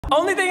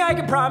Only thing I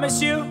can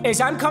promise you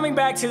is I'm coming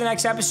back to the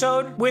next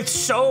episode with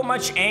so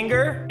much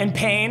anger and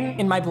pain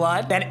in my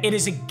blood that it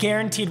is a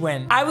guaranteed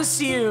win. I will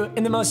see you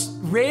in the most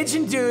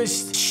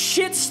rage-induced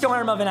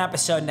shitstorm of an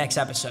episode next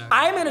episode.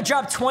 I'm gonna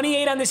drop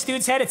 28 on this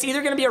dude's head. It's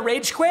either gonna be a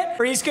rage quit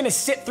or he's gonna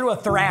sit through a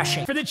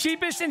thrashing. For the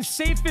cheapest and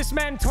safest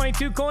Madden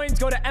 22 coins,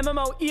 go to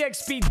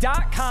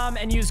MMOEXP.com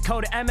and use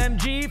code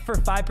MMG for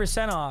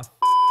 5% off.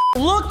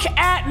 Look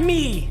at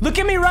me. Look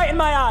at me right in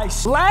my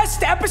eyes.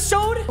 Last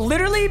episode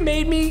literally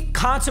made me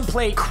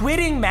contemplate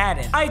quitting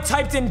Madden. I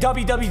typed in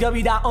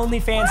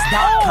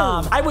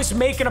www.onlyfans.com. I was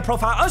making a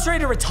profile. I was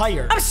ready to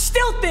retire. I'm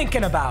still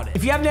thinking about it.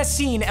 If you haven't yet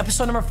seen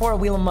episode number 4 of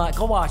Wheel of MUT,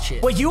 go watch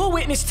it. What you will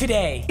witness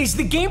today is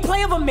the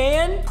gameplay of a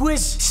man who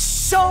is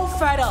so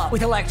fed up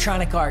with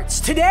Electronic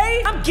Arts.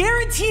 Today, I'm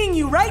guaranteeing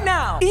you right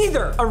now,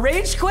 either a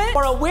rage quit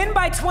or a win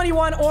by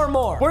 21 or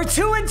more. We're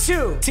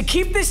 2-2. To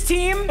keep this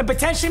team and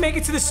potentially make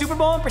it to the Super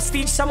Bowl and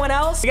prestige someone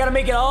else, we gotta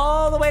make it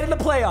all the way to the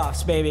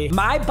playoffs, baby.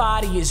 My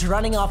body is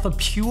running off of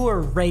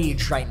pure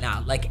rage right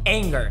now, like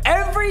anger.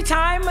 Every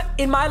time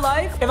in my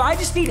life, if I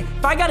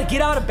gotta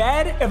get out of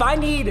bed, if I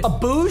need a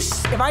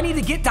boost, if I need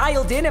to get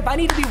dialed in, if I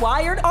need to be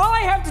wired, all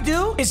I have to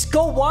do is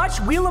go watch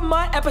Wheel of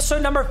MUT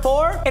episode number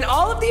 4, and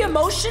all of the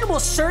emotion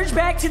will surge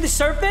back to the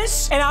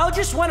surface, and I'll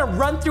just want to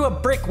run through a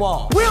brick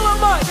wall. Wheel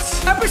of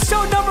MUT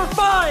episode number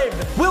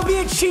 5 will be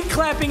a cheek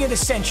clapping of the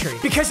century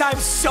because I'm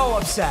so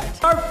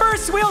upset. Our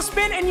first wheel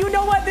spin, and you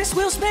know what? This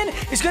wheel spin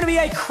is going to be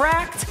a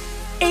cracked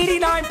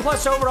 89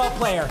 plus overall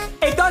player.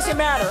 It doesn't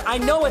matter. I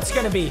know it's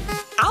going to be.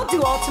 I'll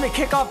do ultimate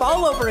kickoff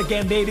all over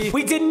again, baby.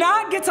 We did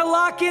not get to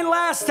lock in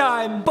last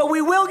time, but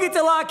we will get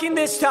to lock in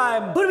this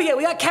time. Who do we get?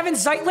 We got Kevin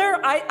Zeitler.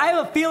 I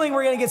have a feeling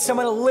we're going to get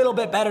someone a little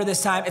bit better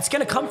this time. It's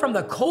going to come from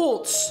the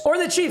Colts or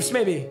the Chiefs,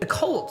 maybe. The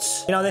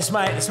Colts. You know, this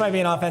might be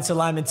an offensive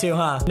lineman too,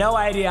 huh? No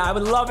idea. I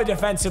would love a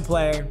defensive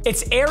player.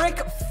 It's Eric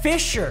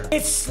Fisher.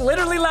 It's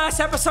literally last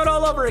episode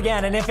all over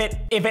again. And if it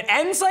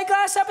ends like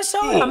last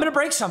episode, I'm going to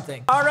break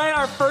something. All right,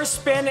 our first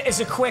spin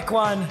is a quick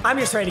one. I'm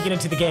just ready to get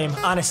into the game,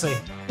 honestly.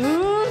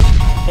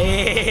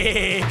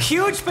 Hey,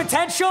 huge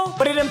potential,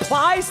 but it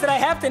implies that I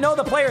have to know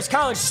the player's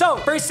college. So,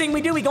 first thing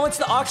we do, we go into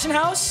the auction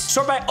house,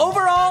 sort by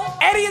overall.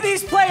 Any of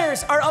these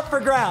players are up for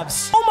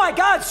grabs. Oh my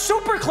God,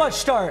 super clutch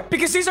start.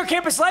 Because these are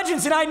campus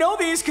legends, and I know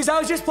these because I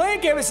was just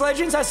playing campus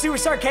legends on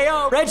Superstar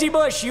KO. Reggie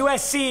Bush,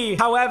 USC.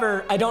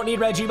 However, I don't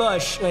need Reggie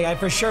Bush. Like, I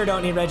for sure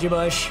don't need Reggie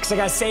Bush because I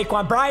got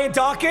Saquon. Brian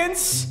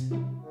Dawkins.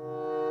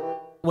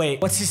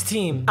 Wait, what's his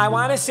team? I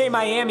want to say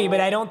Miami,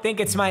 but I don't think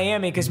it's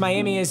Miami because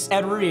Miami is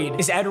Ed Reed.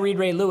 Is Ed Reed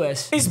Ray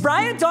Lewis? Is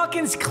Brian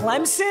Dawkins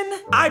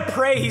Clemson? I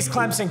pray he's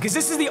Clemson because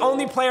this is the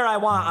only player I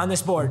want on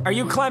this board. Are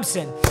you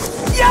Clemson?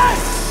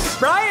 Yes!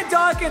 Brian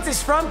Dawkins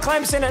is from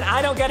Clemson, and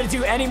I don't got to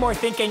do any more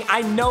thinking.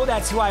 I know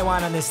that's who I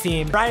want on this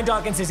team. Brian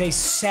Dawkins is a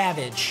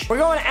savage. We're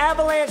going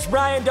Avalanche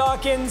Brian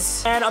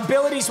Dawkins, and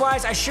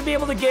abilities-wise, I should be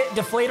able to get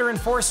Deflator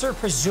Enforcer,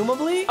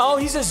 presumably. Oh,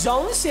 he's a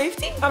zone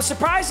safety? I'm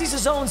surprised he's a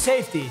zone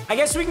safety. I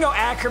guess we can go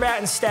Acrobat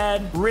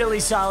instead. Really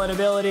solid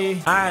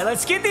ability. All right,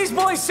 let's get these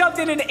boys subbed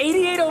in an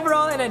 88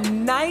 overall and a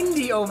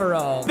 90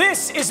 overall.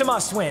 This is a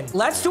must-win.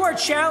 Let's do our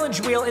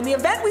challenge wheel. In the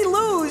event we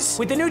lose,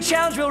 with the new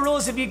challenge wheel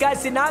rules, if you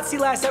guys did not see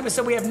last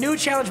episode, we have new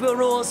challenge wheel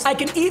rules. I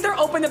can either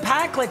open the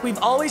pack like we've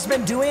always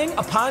been doing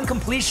upon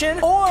completion,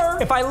 or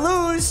if I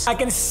lose, I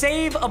can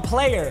save a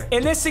player.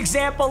 In this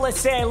example, let's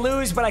say I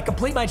lose, but I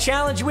complete my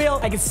challenge wheel,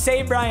 I can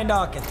save Brian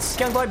Dawkins.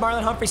 Ken Boyd,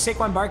 Marlon Humphrey,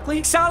 Saquon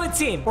Barkley. Solid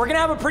team. We're gonna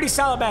have a pretty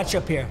solid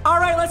matchup here. All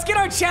right, let's get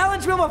our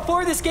challenge wheel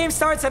before this game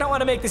starts. I don't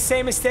want to make the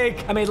same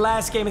mistake I made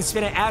last game and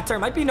spin it after. It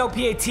might be no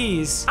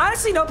PATs.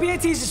 Honestly, no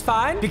PATs is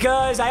fine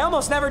because I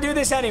almost never do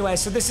this anyway,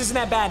 so this isn't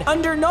that bad.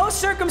 Under no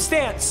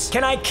circumstance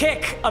can I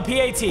kick a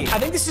PAT. I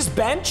think this is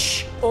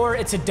bench or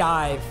it's a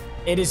dive.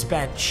 It is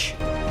bench.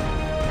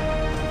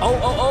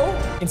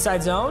 Oh.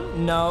 Inside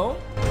zone? No.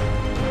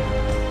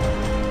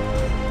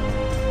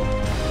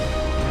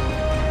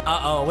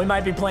 Uh-oh, we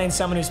might be playing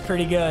someone who's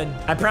pretty good.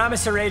 I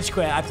promise a rage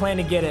quit. I plan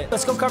to get it.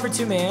 Let's go cover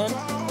 2, man.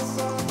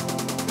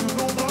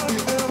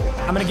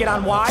 I'm gonna get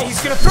on Y.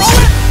 He's gonna throw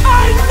it.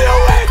 I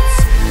knew it!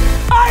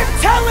 I'm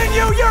telling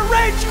you, you're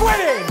rage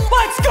quitting.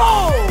 Let's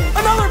go!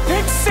 Another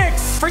pick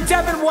 6 for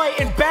Devin White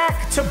in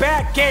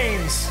back-to-back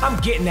games. I'm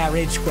getting that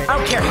rage quit. I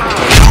don't care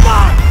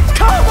how.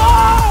 Come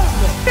on!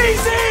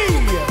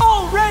 Easy!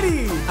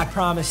 Already! I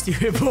promised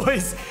you,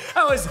 boys.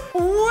 That was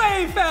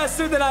way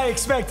faster than I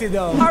expected,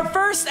 though. Our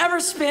first ever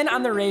spin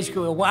on the rage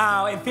quit.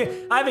 Wow, I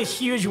have a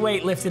huge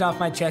weight lifted off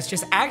my chest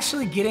just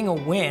actually getting a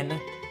win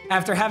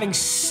after having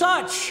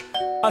such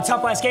a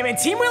tough last game. And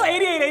Team Wheel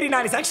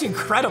 88-89 is actually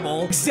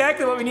incredible.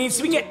 Exactly what we need.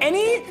 So we can get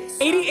any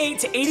 88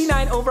 to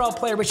 89 overall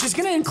player, which is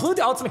gonna include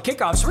the ultimate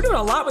kickoffs. So we're doing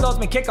a lot with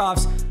ultimate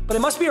kickoffs, but it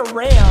must be a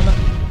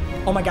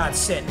Ram. Oh my God,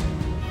 sit.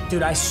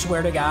 Dude, I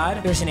swear to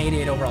God, there's an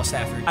 88 overall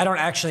Stafford. I don't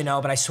actually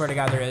know, but I swear to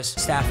God there is.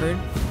 Stafford.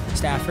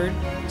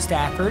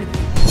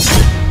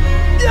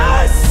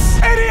 Yes!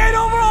 88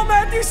 overall,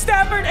 Matthew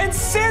Stafford. And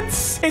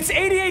since it's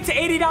 88 to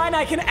 89,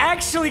 I can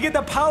actually get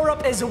the power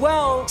up as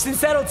well,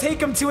 since that'll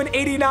take him to an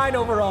 89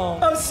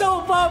 overall. I'm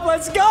so pumped.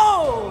 Let's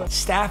go.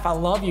 Staff, I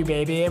love you,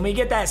 baby. And we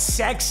get that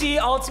sexy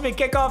ultimate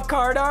kickoff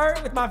card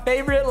art with my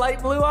favorite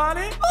light blue on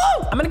it.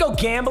 Woo! I'm gonna go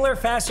gambler,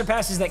 faster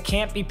passes that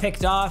can't be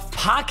picked off,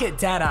 pocket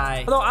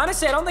Deadeye. Although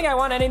honestly, I don't think I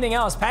want anything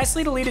else. Pass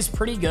lead elite is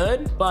pretty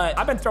good, but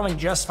I've been throwing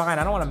just fine.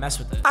 I don't want to mess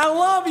with it. I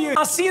love you.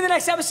 I'll see you in the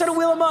next episode of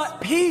Wheel 'em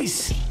Up.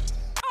 Peace.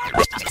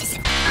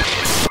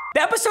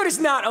 The episode is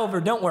not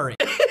over, don't worry.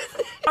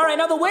 All right,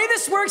 now the way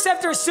this works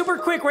after a super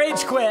quick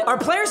rage quit, our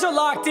players are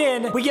locked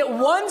in. We get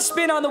one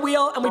spin on the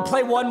wheel and we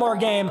play one more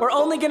game. We're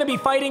only gonna be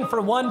fighting for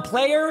one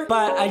player,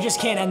 but I just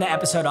can't end the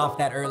episode off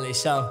that early.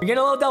 So you're getting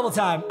a little double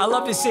time. I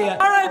love to see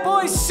it. All right,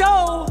 boys,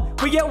 so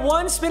we get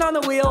one spin on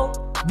the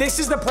wheel. This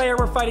is the player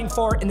we're fighting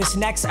for in this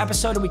next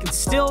episode, and we can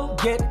still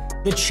get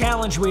the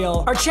challenge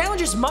wheel. Our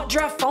challenge is MUT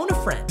Draft Phone a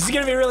Friend. This is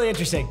gonna be really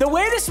interesting. The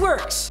way this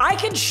works, I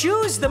can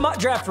choose the MUT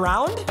Draft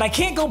round, but I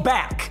can't go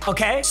back,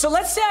 okay? So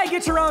let's say I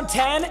get to round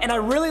 10 and I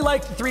really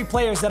like the 3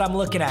 players that I'm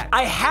looking at.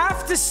 I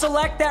have to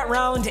select that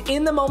round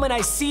in the moment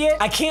I see it.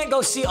 I can't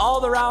go see all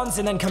the rounds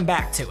and then come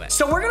back to it.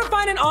 So we're gonna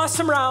find an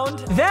awesome round.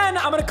 Then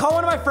I'm gonna call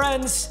one of my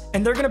friends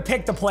and they're gonna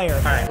pick the player.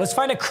 All right, let's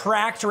find a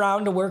cracked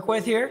round to work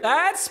with here.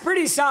 That's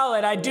pretty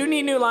solid. I do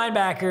need new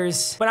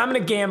linebackers, but I'm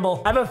gonna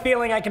gamble. I have a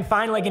feeling I can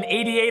find like an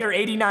 88 or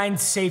 89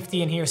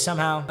 safety in here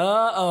somehow.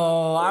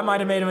 Uh-oh, I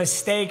might have made a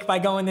mistake by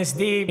going this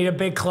deep. We need a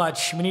big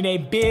clutch. We need a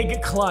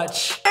big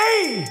clutch.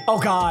 Hey! Oh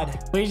God,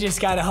 we just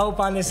gotta hope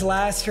on this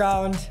last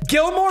round.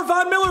 Gilmore,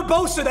 Von Miller,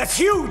 Bosa, that's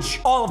huge.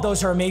 All of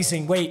those are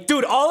amazing. Wait,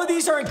 dude, all of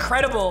these are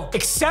incredible,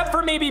 except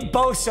for maybe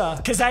Bosa,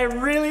 because I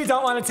really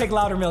don't want to take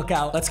Loudermilk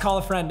out. Let's call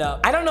a friend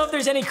up. I don't know if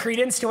there's any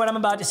credence to what I'm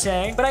about to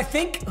say, but I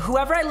think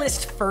whoever I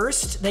list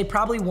first, they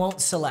probably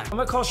won't select. I'm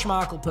gonna call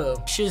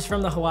Schmocklepoo. She's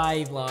from the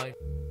Hawaii vlog.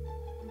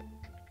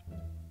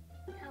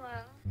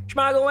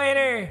 Schmoggle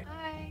Winner.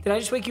 Hi. Did I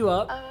just wake you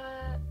up?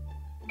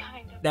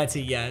 Kind of. That's a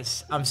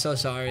yes. I'm so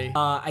sorry.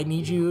 I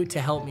need you to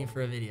help me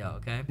for a video,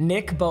 okay?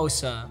 Nick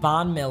Bosa,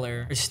 Von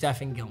Miller, or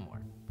Stephen Gilmore?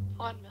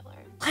 Von Miller.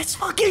 Let's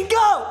fucking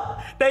go!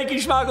 Thank you,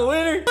 Schmoggle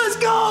Winner. Let's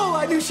go!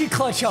 I knew she'd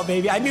clutch up,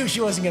 baby. I knew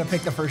she wasn't gonna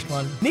pick the first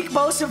one. Nick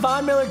Bosa,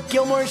 Von Miller,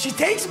 Gilmore, she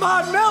takes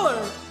Von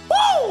Miller!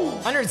 Woo!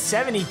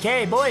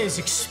 170K, boy, is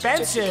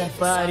expensive,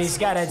 but he's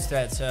got edge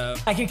threat, so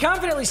I can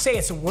confidently say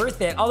it's worth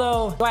it.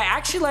 Although, do I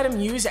actually let him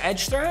use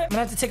edge threat? I'm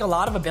gonna have to take a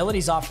lot of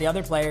abilities off the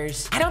other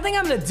players. I don't think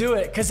I'm gonna do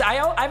it, because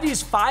I've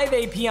used 5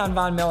 AP on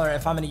Von Miller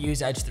if I'm gonna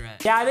use edge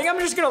threat. Yeah, I think I'm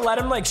just gonna let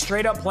him like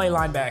straight up play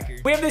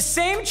linebacker. We have the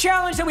same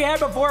challenge that we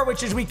had before,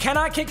 which is we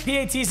cannot kick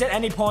PATs at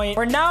any point.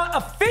 We're now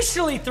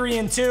officially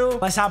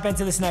 3-2. Let's hop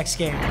into this next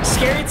game.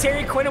 Scary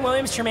Terry, Quinton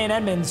Williams, Tremaine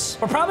Edmonds.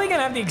 We're probably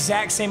gonna have the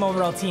exact same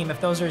overall team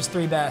if those are his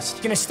 3 best.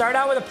 Gonna start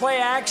out with a play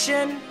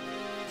action.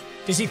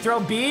 Does he throw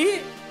B?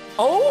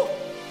 Oh!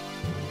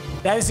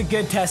 That is a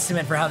good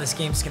testament for how this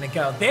game's gonna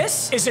go.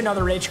 This is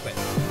another rage quit.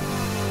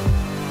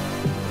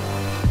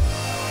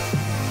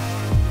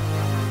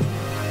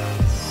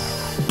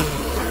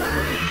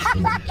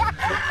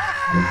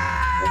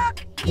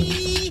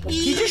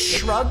 He just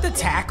shrugged the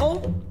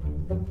tackle?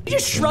 He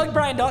just shrugged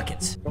Brian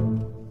Dawkins.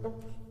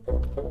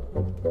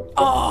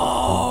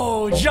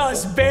 Oh,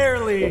 just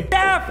barely.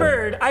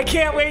 Stafford. I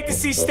can't wait to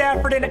see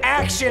Stafford in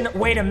action.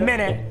 Wait a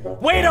minute.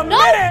 Wait a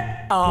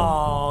minute.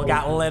 Oh,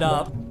 got lit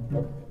up.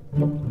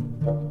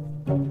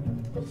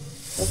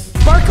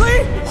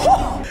 Barkley?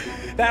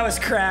 Whew. That was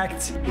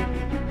cracked.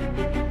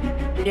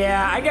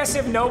 Yeah, I guess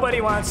if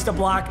nobody wants to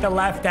block the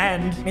left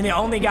end, I mean, the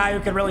only guy who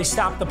could really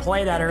stop the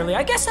play that early,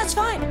 I guess that's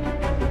fine.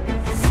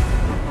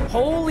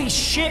 Holy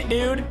shit,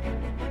 dude.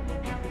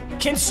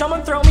 Can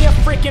someone throw me a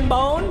freaking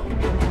bone?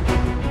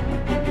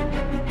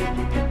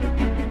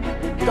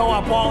 Go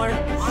up, Waller.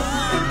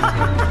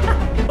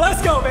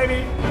 Let's go,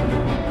 baby.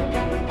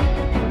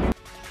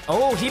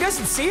 Oh, he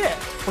doesn't see it.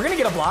 We're gonna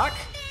get a block.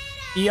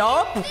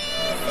 Yup.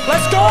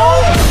 Let's go.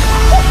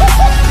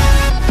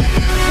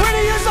 Way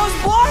to use those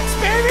blocks,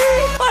 baby.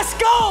 Let's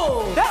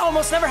go. That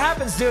almost never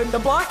happens, dude. The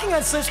blocking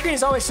on slip screen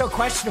is always so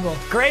questionable.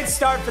 Great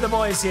start for the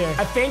boys here.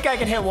 I think I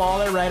can hit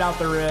Waller right out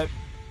the rip.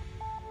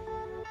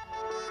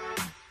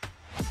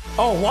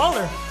 Oh,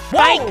 Waller.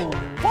 Whoa.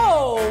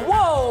 Whoa,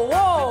 whoa,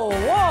 whoa,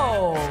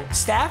 whoa.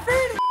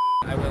 Stafford?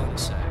 I will in a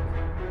sec.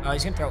 Oh,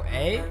 he's gonna throw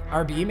A?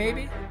 RB,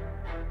 maybe?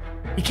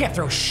 He can't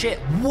throw shit.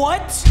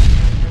 What?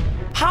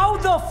 How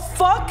the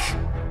fuck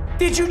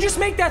did you just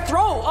make that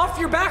throw off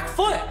your back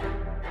foot?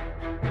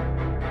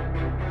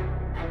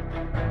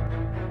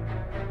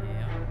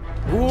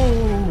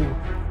 Ooh.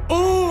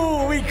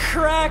 Ooh, we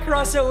crack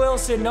Russell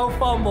Wilson. No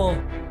fumble.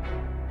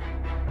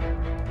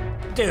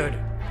 Dude,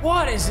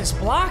 what is this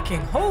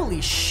blocking?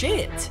 Holy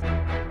shit.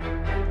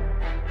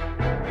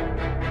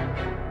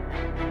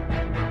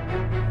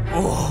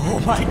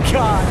 Oh my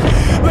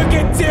God. Look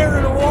at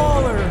Darren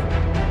Waller.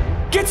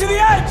 Get to the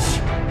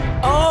edge.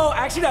 Oh,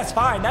 actually that's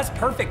fine. That's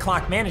perfect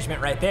clock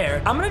management right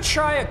there. I'm gonna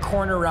try a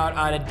corner route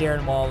out of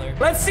Darren Waller.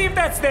 Let's see if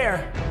that's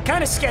there.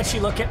 Kind of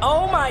sketchy looking.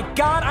 Oh my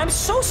God, I'm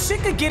so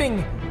sick of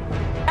getting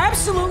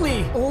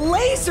absolutely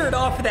lasered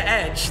off of the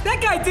edge.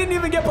 That guy didn't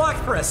even get blocked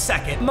for a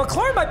second.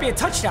 McLaurin might be a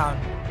touchdown.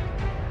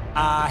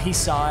 He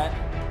saw it.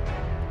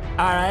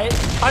 All right,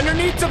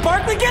 underneath to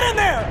Barkley, get in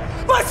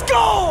there. Let's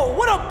go,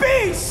 what a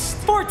beast.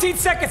 14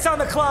 seconds on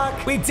the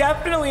clock. We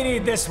definitely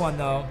need this one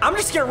though. I'm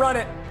just gonna run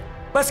it.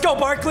 Let's go,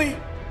 Barkley.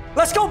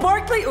 Let's go,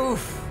 Barkley.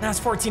 Oof, that's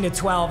 14 to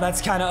 12.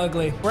 That's kind of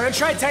ugly. We're gonna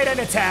try tight end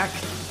attack.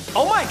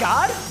 Oh my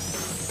God.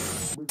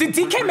 Did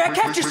DK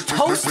Metcalf just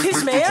toast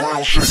his man?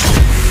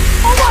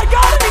 Oh my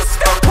God, and he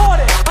still caught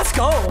it. Let's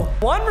go.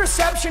 1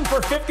 reception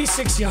for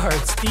 56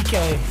 yards.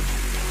 DK,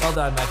 well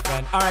done, my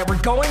friend. All right,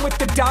 we're going with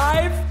the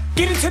dive.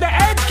 Get into the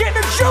edge, get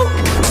in the juke.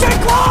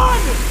 Saquon,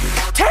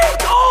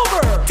 take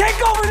over. Take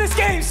over this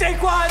game,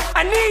 Saquon.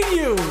 I need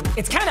you.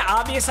 It's kind of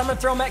obvious I'm gonna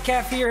throw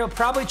Metcalf here. He'll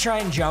probably try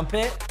and jump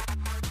it.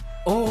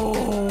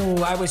 Oh,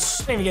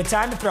 didn't even get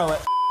time to throw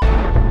it.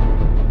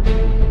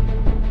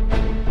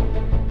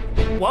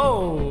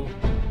 Whoa.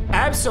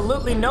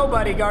 Absolutely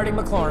nobody guarding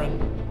McLaurin.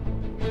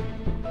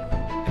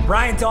 And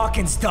Brian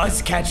Dawkins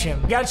does catch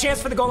him. Got a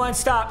chance for the goal line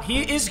stop.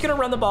 He is gonna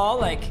run the ball.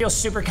 Like, feels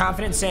super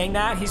confident saying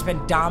that. He's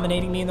been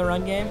dominating me in the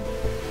run game.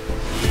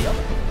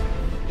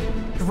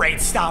 Great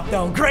stop,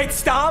 though. Great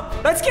stop.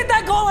 Let's get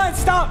that goal line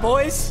stop,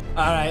 boys.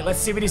 All right, let's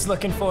see what he's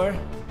looking for.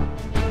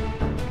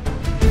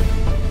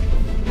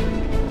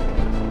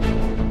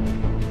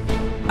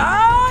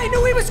 I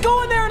knew he was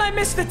going there and I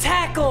missed the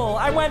tackle.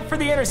 I went for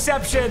the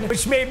interception,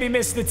 which made me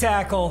miss the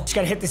tackle. Just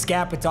gotta hit this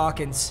gap with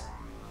Dawkins.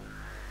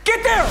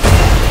 Get there!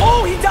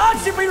 Oh, he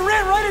dodged it, but he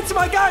ran right into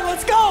my guy.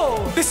 Let's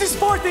go! This is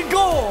 4th and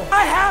goal.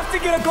 I have to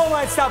get a goal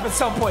line stop at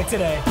some point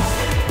today.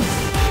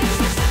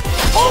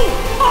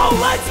 Oh,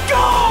 let's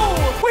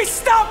go! We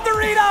stopped the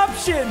read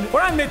option.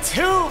 We're on the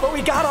 2, but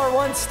we got our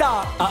 1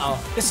 stop.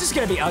 Uh-oh, this is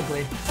gonna be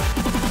ugly.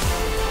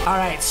 All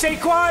right,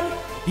 Saquon,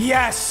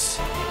 yes.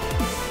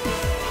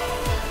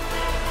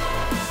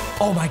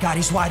 Oh my God,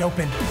 he's wide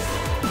open.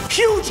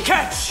 Huge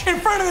catch in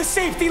front of the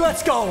safety.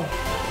 Let's go.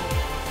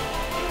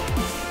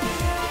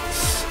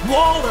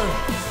 Waller,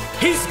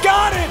 he's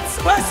got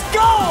it. Let's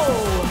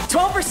go.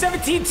 12 for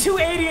 17,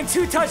 280 and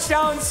 2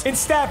 touchdowns in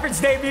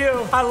Stafford's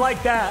debut. I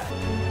like that.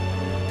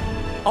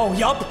 Oh,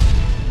 yup.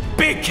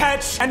 Big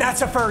catch, and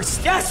that's a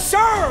first. Yes,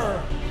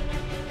 sir.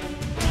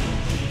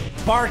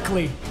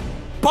 Barkley,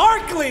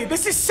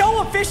 this is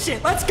so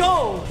efficient. Let's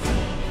go.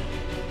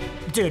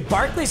 Dude,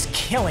 Barkley's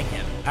killing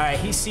him. All right,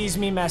 he sees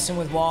me messing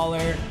with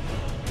Waller.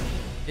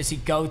 Does he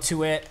go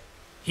to it?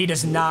 He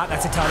does not.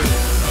 That's a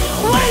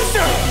touchdown. Laser!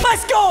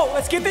 Let's go!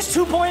 Let's get this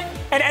 2-point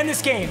and end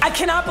this game. I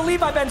cannot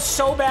believe I've been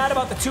so bad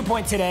about the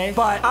 2-point today,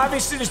 but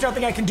obviously there's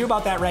nothing I can do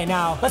about that right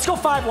now. Let's go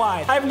 5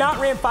 wide. I have not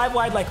ran 5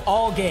 wide like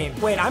all game.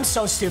 Wait, I'm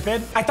so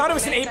stupid. I thought it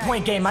was an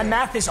 8-point game. My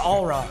math is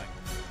all wrong.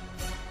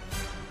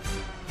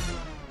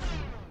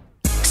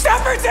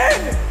 Stafford's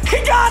in!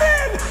 He got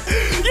in!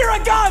 You're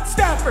a god,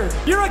 Stafford!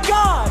 You're a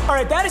god! All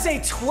right, that is a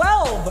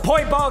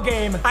 12-point ball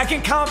game. I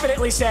can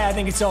confidently say I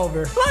think it's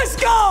over. Let's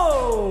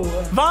go!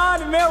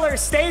 Von Miller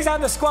stays on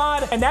the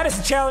squad, and that is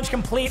a challenge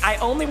complete. I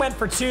only went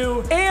for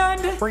 2,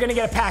 and we're gonna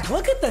get a pack.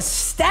 Look at the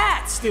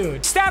stats,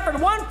 dude. Stafford,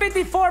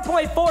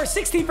 154.4,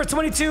 16 for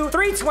 22,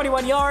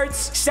 321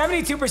 yards,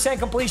 72%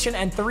 completion,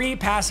 and 3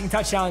 passing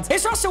touchdowns.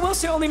 His Russell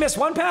Wilson only missed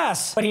 1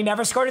 pass, but he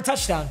never scored a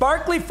touchdown.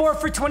 Barkley, 4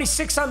 for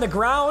 26 on the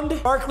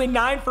ground. Barkley,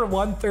 9 for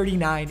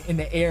 139 in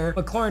the air.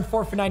 McLaurin,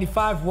 4 for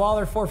 95.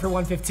 Waller, 4 for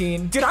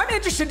 115. Dude, I'm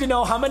interested to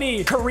know how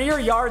many career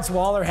yards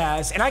Waller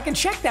has, and I can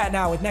check that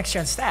now with Next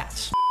Gen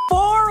Stats.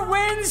 4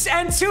 wins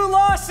and 2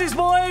 losses,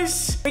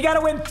 boys. We got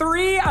to win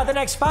 3 out of the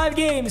next 5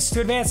 games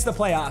to advance to the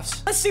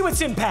playoffs. Let's see what's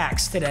in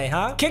packs today,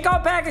 huh?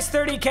 Kickoff pack is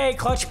 30K.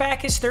 Clutch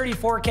pack is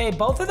 34K.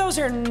 Both of those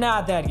are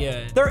not that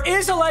good. There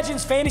is a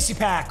Legends fantasy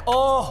pack.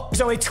 Oh,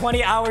 there's only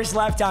 20 hours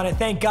left on it.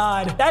 Thank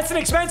God. That's an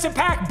expensive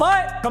pack,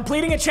 but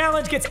completing a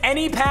challenge gets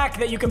any pack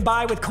that you can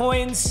buy with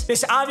coins.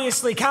 This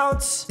obviously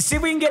counts. Let's see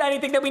if we can get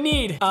anything that we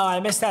need. Oh,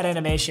 I missed that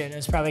animation. It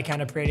was probably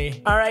kind of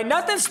pretty. All right,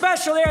 nothing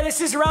special here. This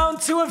is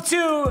round 2 of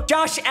 2.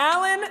 Josh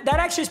Allen, that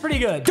actually is pretty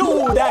good.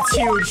 Dude, that's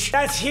huge.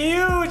 That's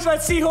huge.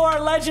 Let's see who our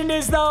legend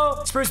is,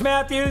 though. Spruce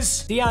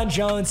Matthews. Deion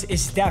Jones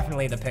is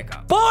definitely the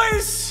pickup.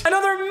 Boys,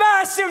 another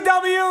massive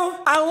W.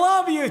 I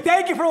love you.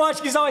 Thank you for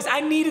watching. As always,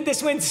 I needed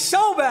this win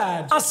so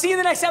bad. I'll see you in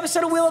the next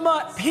episode of Wheel of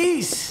MUT.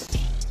 Peace.